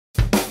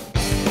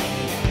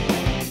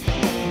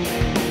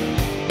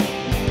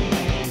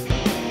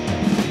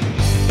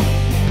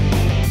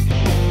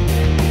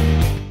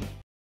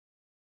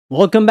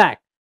Welcome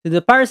back to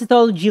the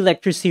Parasitology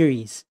lecture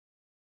series.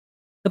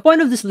 The point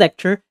of this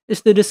lecture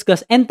is to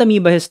discuss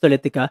Entamoeba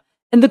histolytica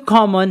and the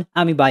common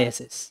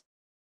amoebiasis.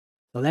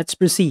 So let's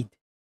proceed.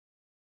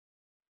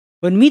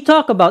 When we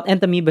talk about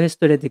Entamoeba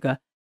histolytica,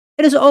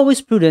 it is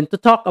always prudent to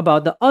talk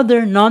about the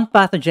other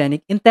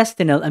non-pathogenic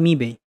intestinal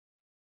amoebae.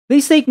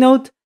 Please take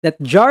note that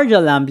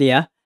Giardia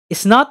lamblia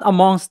is not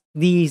amongst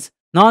these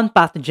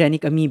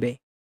non-pathogenic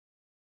amoebae.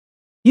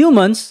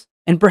 Humans,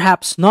 and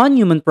perhaps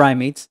non-human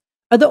primates,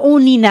 are the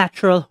only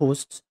natural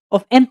hosts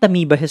of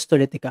Entamoeba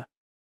histolytica.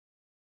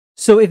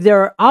 So if there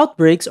are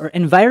outbreaks or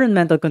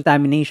environmental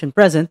contamination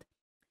present,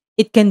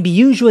 it can be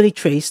usually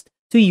traced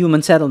to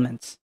human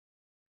settlements.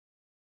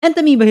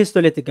 Entamoeba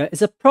histolytica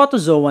is a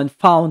protozoan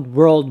found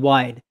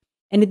worldwide,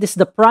 and it is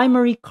the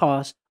primary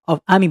cause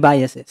of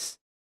amoebiasis.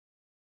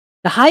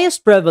 The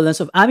highest prevalence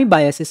of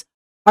amoebiasis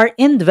are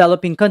in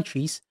developing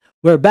countries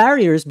where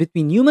barriers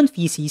between human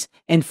feces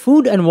and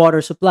food and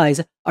water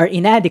supplies are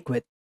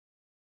inadequate.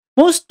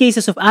 Most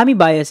cases of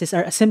amoebiasis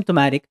are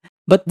asymptomatic,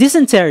 but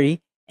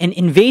dysentery and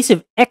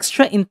invasive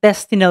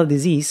extraintestinal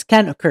disease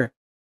can occur,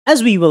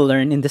 as we will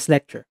learn in this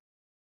lecture.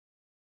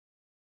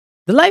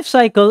 The life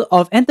cycle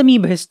of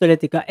Entamoeba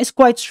histolytica is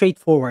quite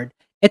straightforward.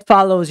 It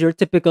follows your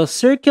typical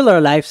circular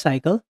life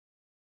cycle,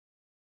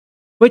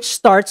 which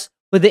starts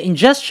with the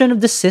ingestion of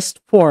the cyst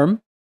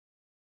form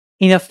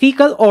in a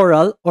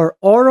fecal-oral or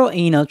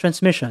oro-anal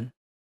transmission.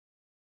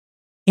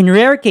 In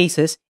rare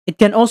cases, it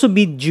can also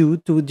be due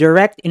to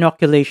direct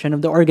inoculation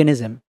of the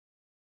organism.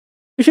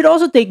 You should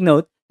also take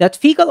note that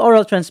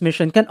fecal-oral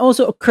transmission can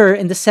also occur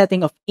in the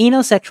setting of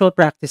anal sexual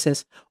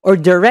practices or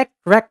direct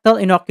rectal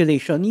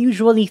inoculation,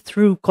 usually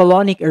through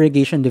colonic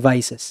irrigation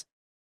devices.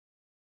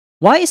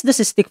 Why is the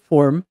cystic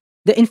form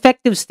the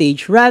infective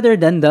stage rather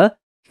than the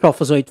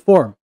trophozoite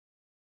form?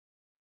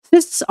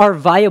 Cysts are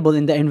viable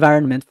in the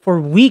environment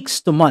for weeks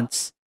to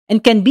months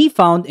and can be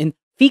found in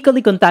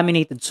fecally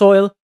contaminated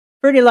soil,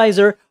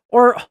 fertilizer,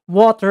 or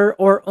water,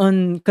 or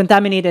on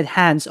contaminated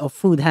hands of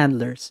food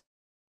handlers.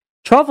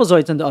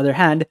 Trophozoites, on the other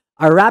hand,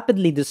 are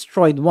rapidly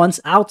destroyed once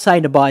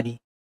outside the body.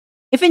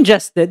 If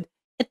ingested,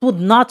 it would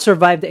not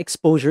survive the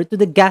exposure to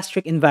the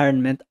gastric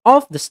environment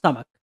of the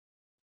stomach.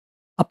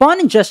 Upon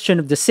ingestion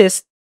of the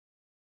cyst,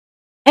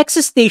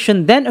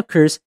 excistation then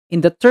occurs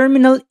in the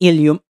terminal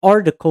ileum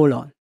or the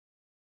colon,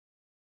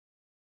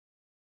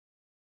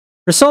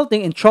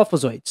 resulting in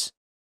trophozoites,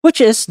 which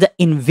is the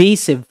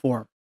invasive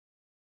form.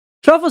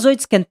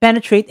 Trophozoites can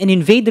penetrate and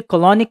invade the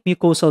colonic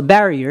mucosal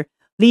barrier,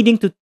 leading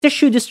to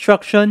tissue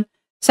destruction,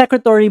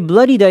 secretory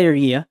bloody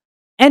diarrhea,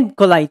 and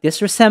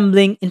colitis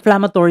resembling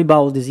inflammatory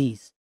bowel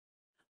disease.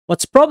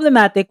 What's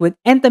problematic with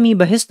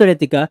Entamoeba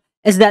histolytica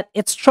is that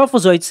its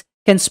trophozoites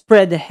can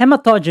spread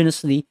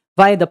hematogenously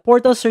via the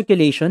portal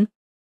circulation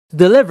to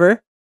the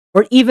liver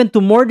or even to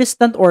more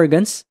distant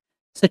organs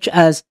such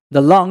as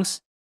the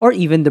lungs or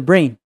even the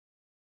brain.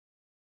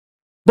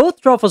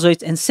 Both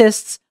trophozoites and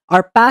cysts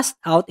are passed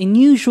out in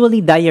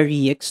usually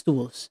diarrheic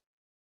stools.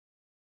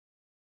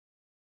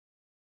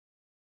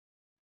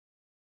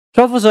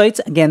 Trophozoites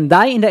again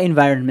die in the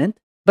environment,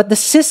 but the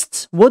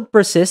cysts would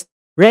persist,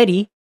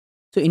 ready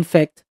to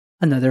infect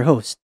another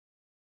host.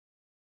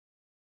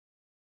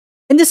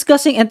 In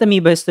discussing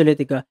Entamoeba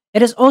histolytica,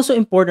 it is also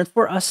important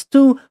for us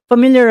to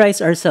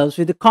familiarize ourselves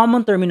with the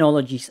common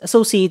terminologies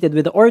associated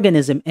with the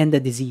organism and the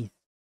disease.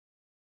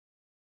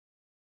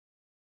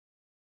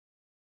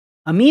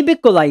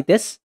 Amoebic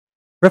colitis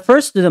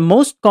refers to the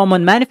most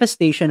common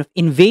manifestation of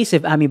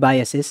invasive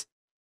amoebiasis,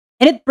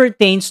 and it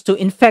pertains to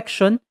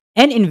infection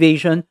and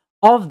invasion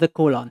of the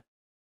colon.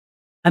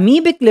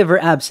 Amoebic liver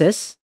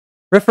abscess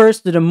refers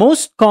to the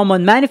most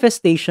common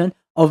manifestation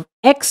of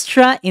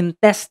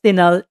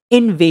extraintestinal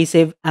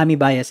invasive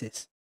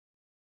amoebiasis.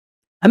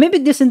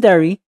 Amoebic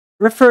dysentery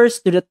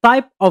refers to the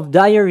type of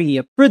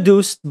diarrhea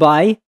produced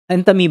by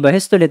Entamoeba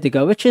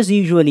histolytica, which is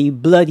usually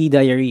bloody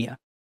diarrhea.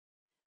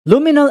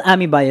 Luminal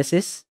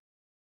amoebiasis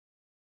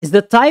is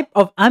the type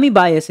of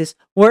amoebiasis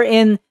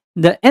wherein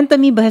the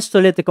Entamoeba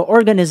histolytica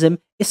organism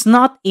is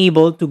not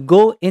able to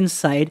go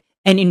inside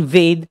and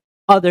invade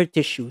other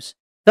tissues,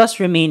 thus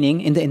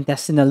remaining in the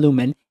intestinal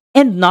lumen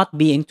and not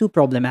being too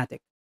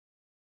problematic.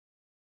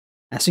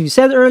 As we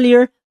said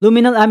earlier,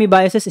 luminal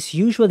amoebiasis is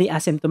usually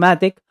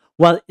asymptomatic,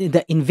 while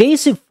the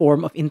invasive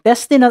form of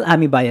intestinal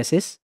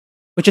amoebiasis,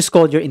 which is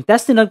called your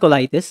intestinal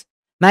colitis,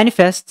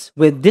 manifests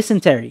with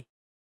dysentery.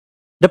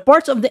 The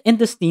parts of the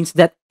intestines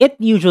that it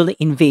usually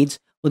invades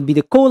would be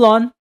the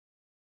colon,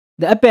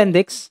 the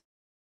appendix,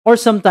 or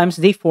sometimes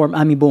they form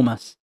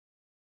amoebomas.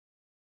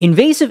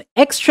 Invasive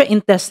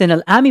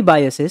extraintestinal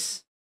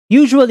amoebiasis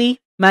usually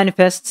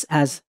manifests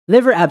as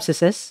liver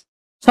abscesses,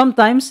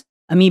 sometimes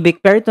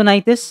amoebic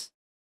peritonitis,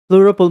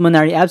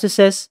 pleuropulmonary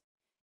abscesses,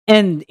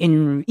 and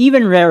in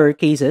even rarer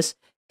cases,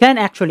 can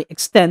actually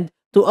extend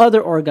to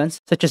other organs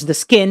such as the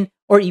skin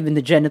or even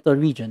the genital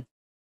region.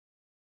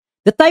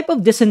 The type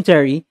of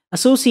dysentery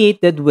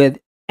associated with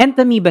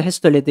Entamoeba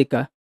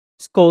histolytica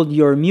is called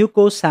your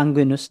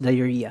mucosanguinous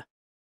diarrhea.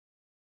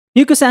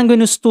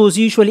 Mucosanguinous stools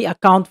usually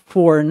account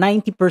for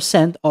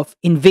 90% of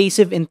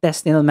invasive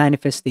intestinal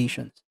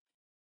manifestations.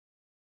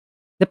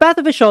 The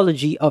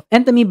pathophysiology of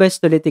Entamoeba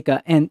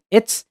histolytica and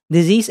its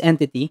disease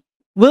entity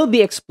will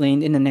be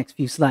explained in the next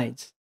few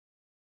slides.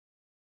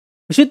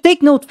 We should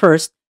take note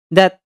first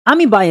that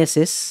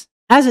amoebiasis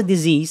as a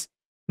disease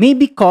may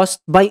be caused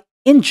by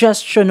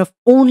ingestion of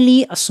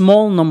only a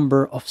small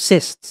number of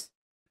cysts.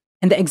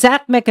 And the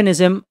exact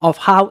mechanism of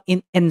how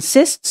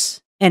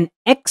encysts and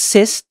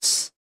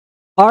excysts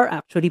are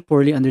actually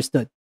poorly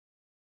understood.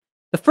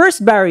 The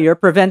first barrier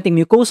preventing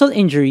mucosal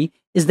injury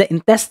is the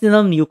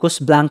intestinal mucous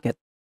blanket.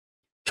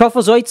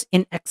 Trophozoites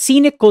in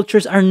actinic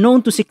cultures are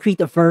known to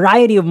secrete a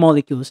variety of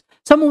molecules,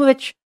 some of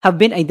which have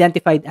been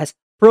identified as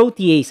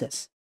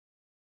proteases.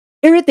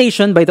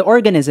 Irritation by the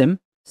organism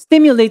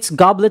stimulates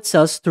goblet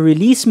cells to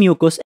release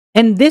mucus,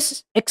 and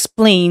this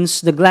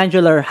explains the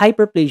glandular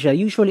hyperplasia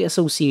usually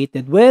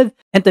associated with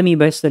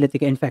Entamoeba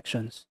histolytica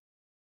infections.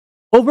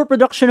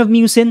 Overproduction of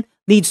mucin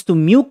leads to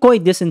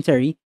mucoid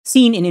dysentery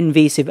seen in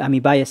invasive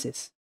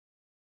amoebiasis.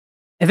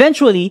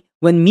 Eventually,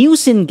 when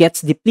mucin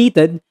gets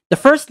depleted, the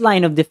first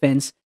line of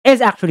defense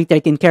is actually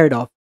taken care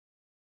of.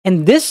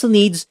 And this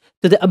leads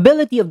to the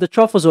ability of the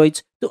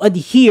trophozoites to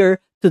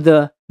adhere to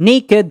the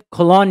naked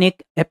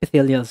colonic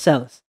epithelial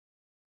cells.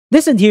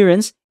 This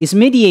adherence is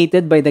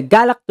mediated by the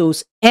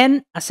galactose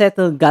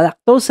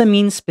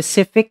N-acetylgalactosamine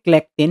specific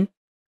lectin,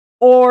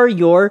 or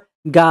your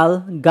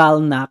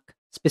GAL-GALNAC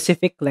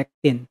specific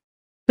lectin.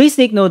 Please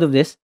take note of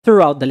this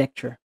throughout the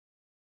lecture.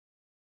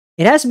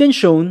 It has been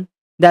shown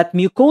that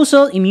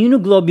mucosal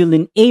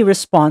immunoglobulin A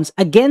response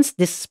against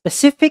this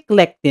specific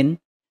lectin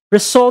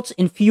results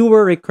in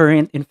fewer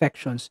recurrent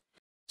infections.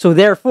 So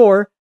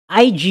therefore,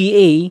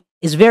 IgA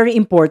is very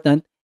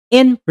important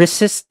in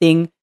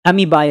resisting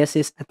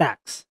amoebiasis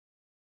attacks.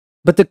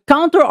 But the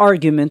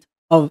counter-argument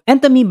of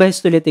Entamoeba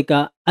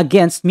histolytica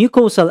against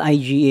mucosal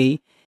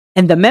IgA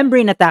and the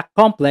membrane attack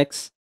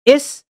complex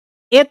is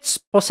its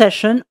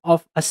possession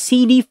of a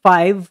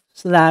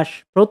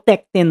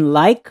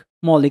CD5/protectin-like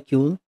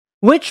molecule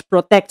which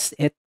protects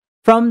it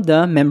from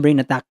the membrane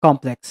attack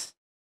complex.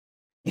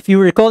 If you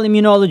recall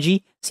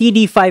immunology,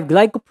 CD5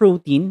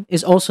 glycoprotein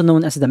is also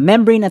known as the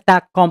membrane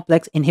attack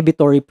complex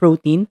inhibitory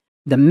protein.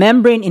 The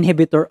membrane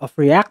inhibitor of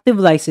reactive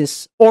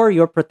lysis, or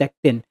your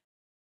protectin,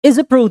 is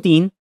a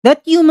protein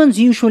that humans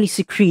usually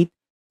secrete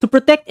to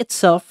protect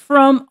itself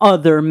from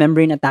other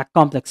membrane attack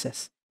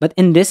complexes. But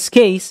in this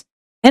case,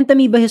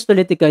 Entamoeba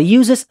histolytica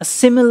uses a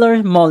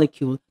similar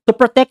molecule to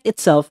protect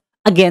itself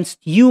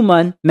against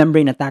human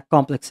membrane attack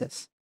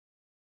complexes.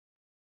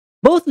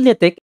 Both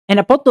lytic and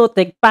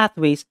apoptotic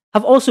pathways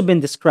have also been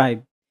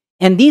described,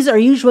 and these are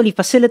usually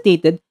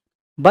facilitated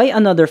by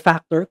another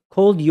factor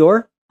called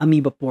your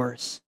amoeba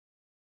pores.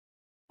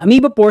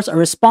 Amoeba pores are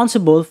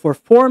responsible for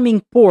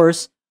forming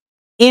pores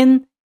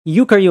in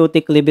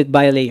eukaryotic lipid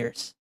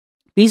bilayers.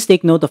 Please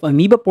take note of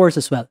amoeba pores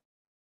as well.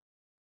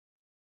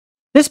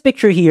 This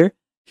picture here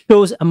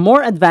shows a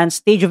more advanced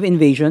stage of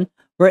invasion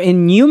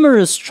wherein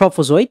numerous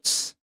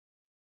trophozoites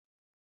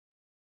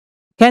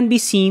can be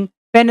seen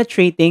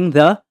penetrating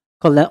the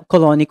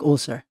colonic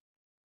ulcer.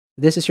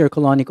 This is your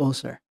colonic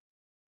ulcer.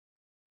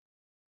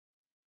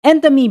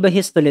 Entamoeba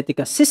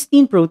histolytica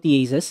cysteine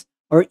proteases,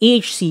 or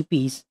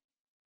EHCPs,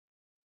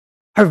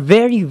 are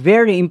very,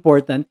 very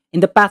important in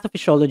the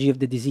pathophysiology of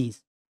the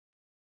disease.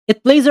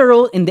 It plays a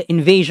role in the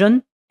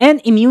invasion and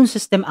immune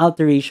system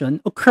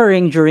alteration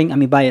occurring during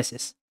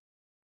amoebiasis.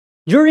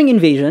 During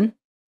invasion,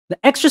 the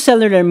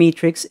extracellular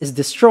matrix is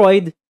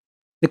destroyed,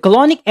 the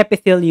colonic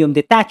epithelium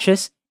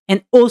detaches,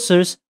 and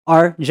ulcers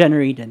are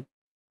generated.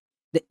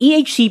 The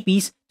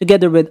EHCPs,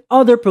 together with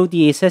other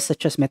proteases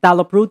such as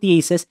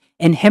metalloproteases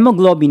and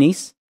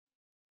hemoglobinase,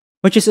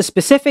 which is a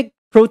specific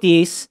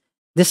protease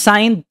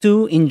designed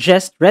to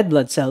ingest red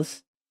blood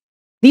cells,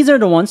 these are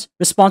the ones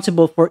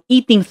responsible for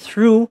eating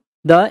through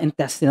the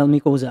intestinal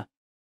mucosa.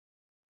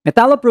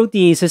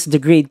 Metalloproteases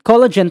degrade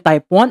collagen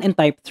type 1 and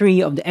type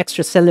 3 of the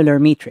extracellular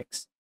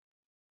matrix.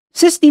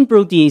 Cysteine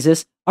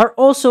proteases are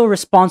also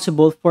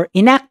responsible for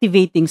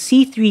inactivating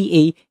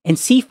C3A and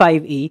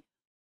C5A,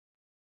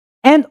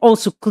 and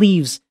also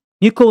cleaves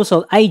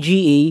mucosal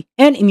IgA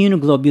and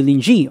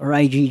immunoglobulin G, or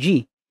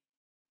IgG.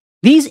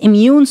 These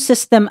immune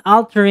system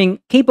altering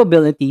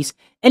capabilities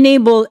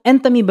enable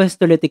Entamoeba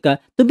histolytica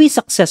to be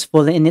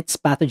successful in its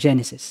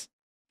pathogenesis.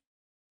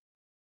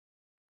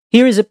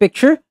 Here is a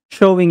picture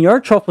showing your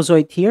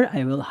trophozoite here.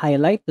 I will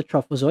highlight the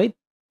trophozoite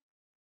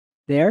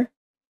there.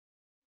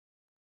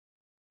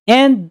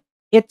 And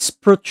its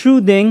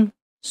protruding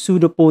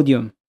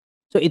pseudopodium.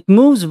 So it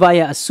moves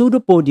via a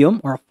pseudopodium,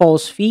 or a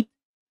false feet,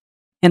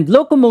 and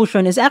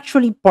locomotion is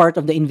actually part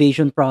of the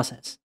invasion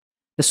process.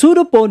 The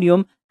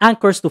pseudopodium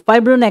anchors to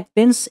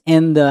fibronectins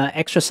and the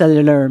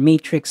extracellular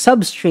matrix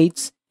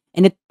substrates,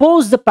 and it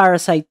pulls the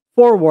parasite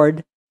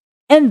forward,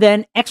 and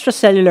then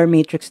extracellular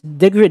matrix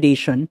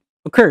degradation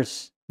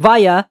occurs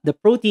via the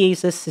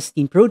proteases,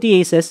 cysteine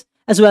proteases,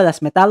 as well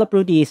as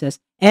metalloproteases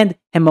and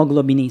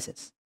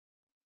hemoglobinases.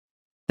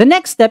 The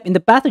next step in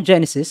the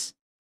pathogenesis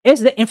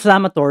is the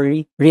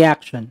inflammatory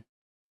reaction.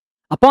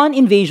 Upon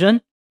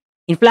invasion,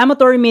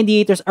 inflammatory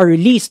mediators are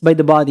released by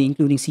the body,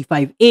 including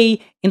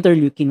C5a,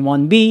 interleukin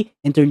 1b,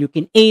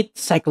 interleukin 8,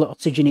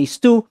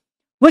 cyclooxygenase 2,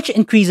 which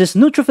increases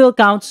neutrophil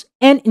counts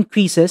and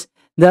increases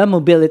the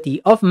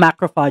mobility of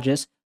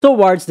macrophages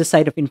towards the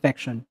site of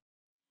infection.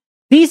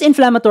 These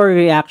inflammatory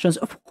reactions,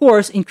 of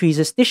course,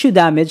 increases tissue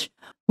damage,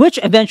 which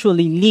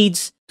eventually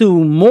leads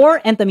to more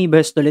Entamoeba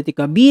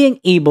histolytica being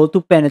able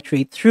to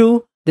penetrate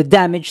through the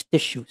damaged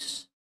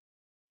tissues.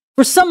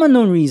 For some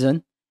unknown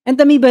reason,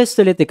 Entamoeba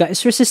histolytica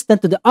is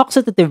resistant to the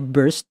oxidative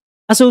burst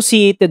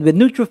associated with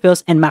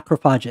neutrophils and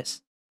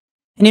macrophages.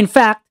 And in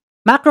fact,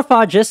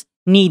 macrophages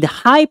need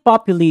high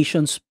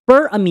populations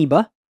per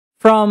amoeba,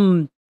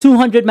 from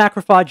 200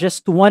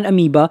 macrophages to 1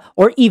 amoeba,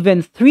 or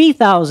even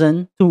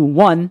 3,000 to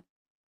 1,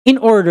 in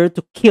order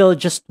to kill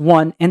just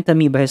one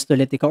Entamoeba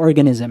histolytica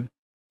organism.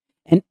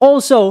 And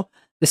also,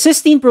 the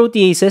cysteine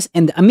proteases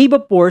and the amoeba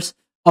pores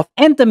of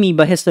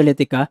Entamoeba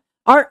histolytica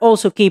are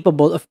also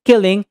capable of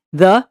killing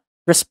the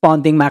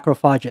responding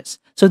macrophages.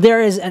 So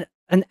there is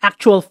an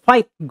actual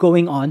fight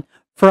going on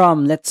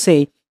from, let's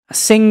say, a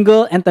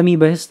single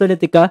Entamoeba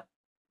histolytica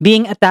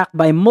being attacked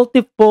by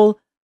multiple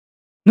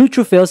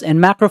neutrophils and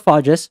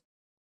macrophages,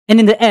 and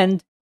in the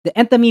end, the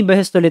Entamoeba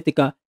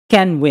histolytica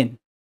can win.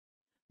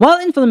 While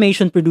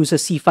inflammation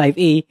produces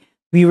C5a,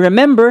 we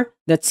remember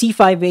that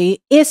C5a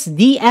is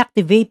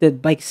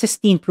deactivated by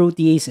cysteine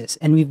proteases,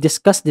 and we've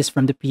discussed this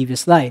from the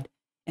previous slide.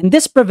 And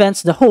this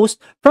prevents the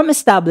host from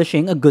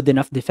establishing a good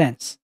enough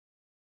defense.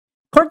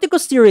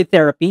 Corticosteroid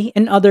therapy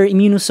and other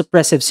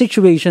immunosuppressive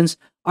situations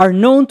are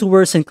known to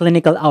worsen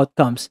clinical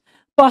outcomes,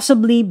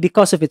 possibly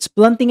because of its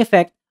blunting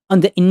effect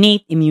on the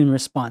innate immune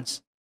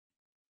response.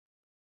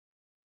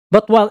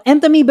 But while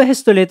Entamoeba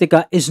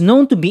histolytica is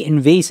known to be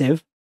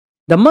invasive,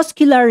 the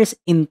muscularis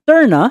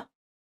interna,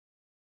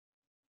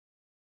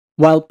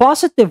 while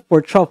positive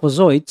for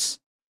trophozoites,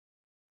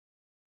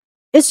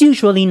 is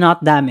usually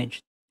not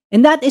damaged.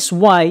 And that is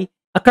why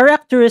a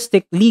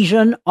characteristic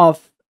lesion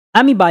of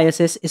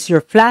amoebiasis is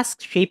your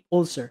flask-shaped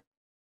ulcer.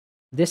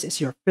 This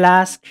is your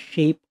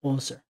flask-shaped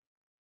ulcer.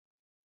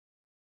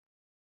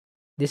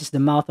 This is the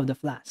mouth of the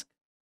flask.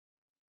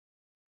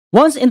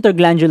 Once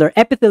interglandular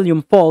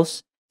epithelium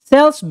falls,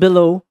 cells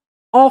below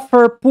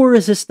offer poor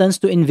resistance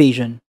to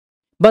invasion,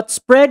 but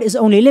spread is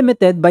only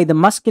limited by the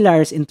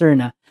muscularis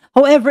interna.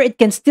 However, it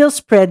can still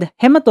spread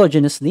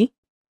hematogenously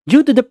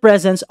due to the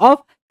presence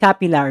of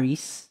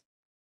capillaries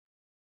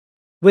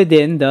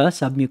within the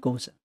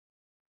submucosa.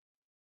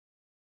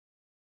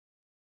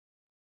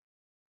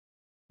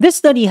 This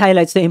study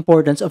highlights the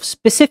importance of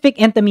specific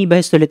Entamoeba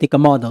histolytica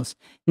models,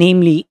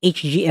 namely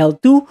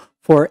HGL2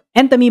 for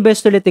Entamoeba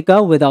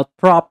histolytica without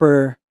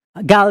proper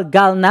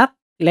gal-gal-NAC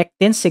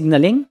lectin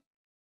signaling.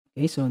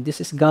 Okay, so this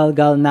is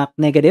gal-gal-NAC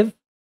negative.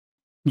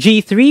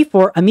 G3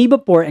 for amoeba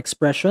pore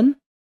expression.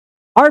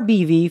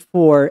 RBV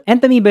for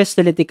Entamoeba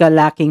histolytica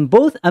lacking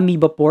both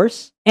amoeba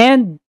pores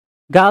and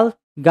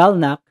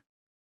gal-gal-NAC,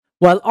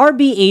 while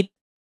RB8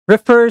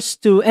 refers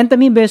to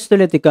Entamoeba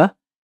histolytica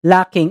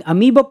lacking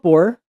amoeba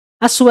pore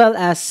as well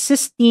as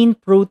cysteine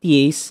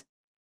protease.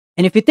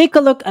 And if you take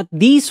a look at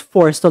these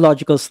four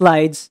histological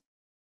slides,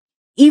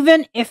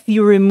 even if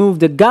you remove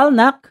the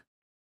gal-NAC,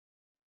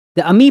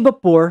 the amoeba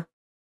pore,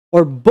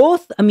 or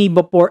both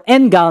amoeba pore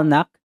and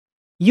gal-NAC,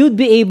 you'd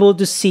be able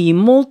to see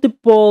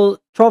multiple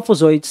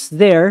trophozoites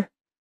there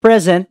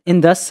present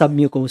in the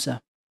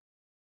submucosa.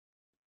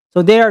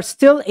 So they are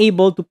still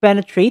able to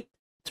penetrate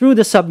through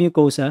the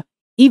submucosa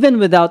even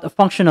without a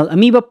functional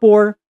amoeba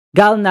pore,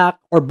 gal-NAC,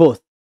 or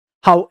both.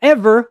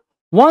 However,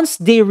 once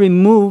they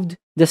removed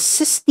the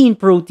cysteine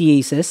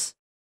proteases,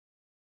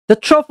 the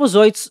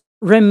trophozoites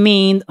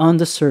remained on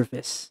the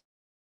surface.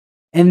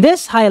 And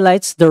this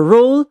highlights the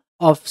role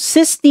of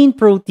cysteine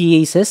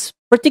proteases,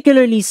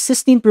 particularly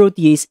cysteine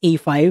protease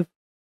A5,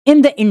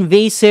 in the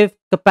invasive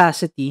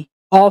capacity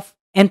of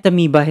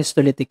Entamoeba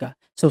histolytica.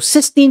 So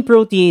cysteine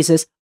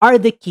proteases are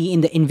the key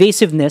in the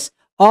invasiveness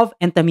of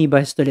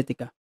Entamoeba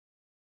histolytica.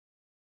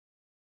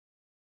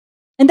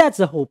 And that's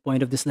the whole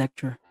point of this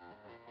lecture.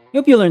 I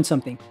hope you learned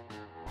something.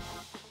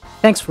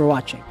 Thanks for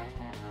watching.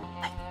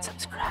 Like and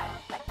subscribe.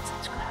 Like and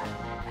subscribe.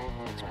 Like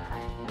and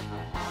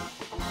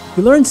subscribe. If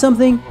you learned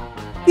something,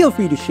 feel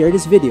free to share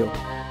this video.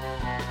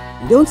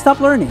 And don't stop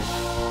learning.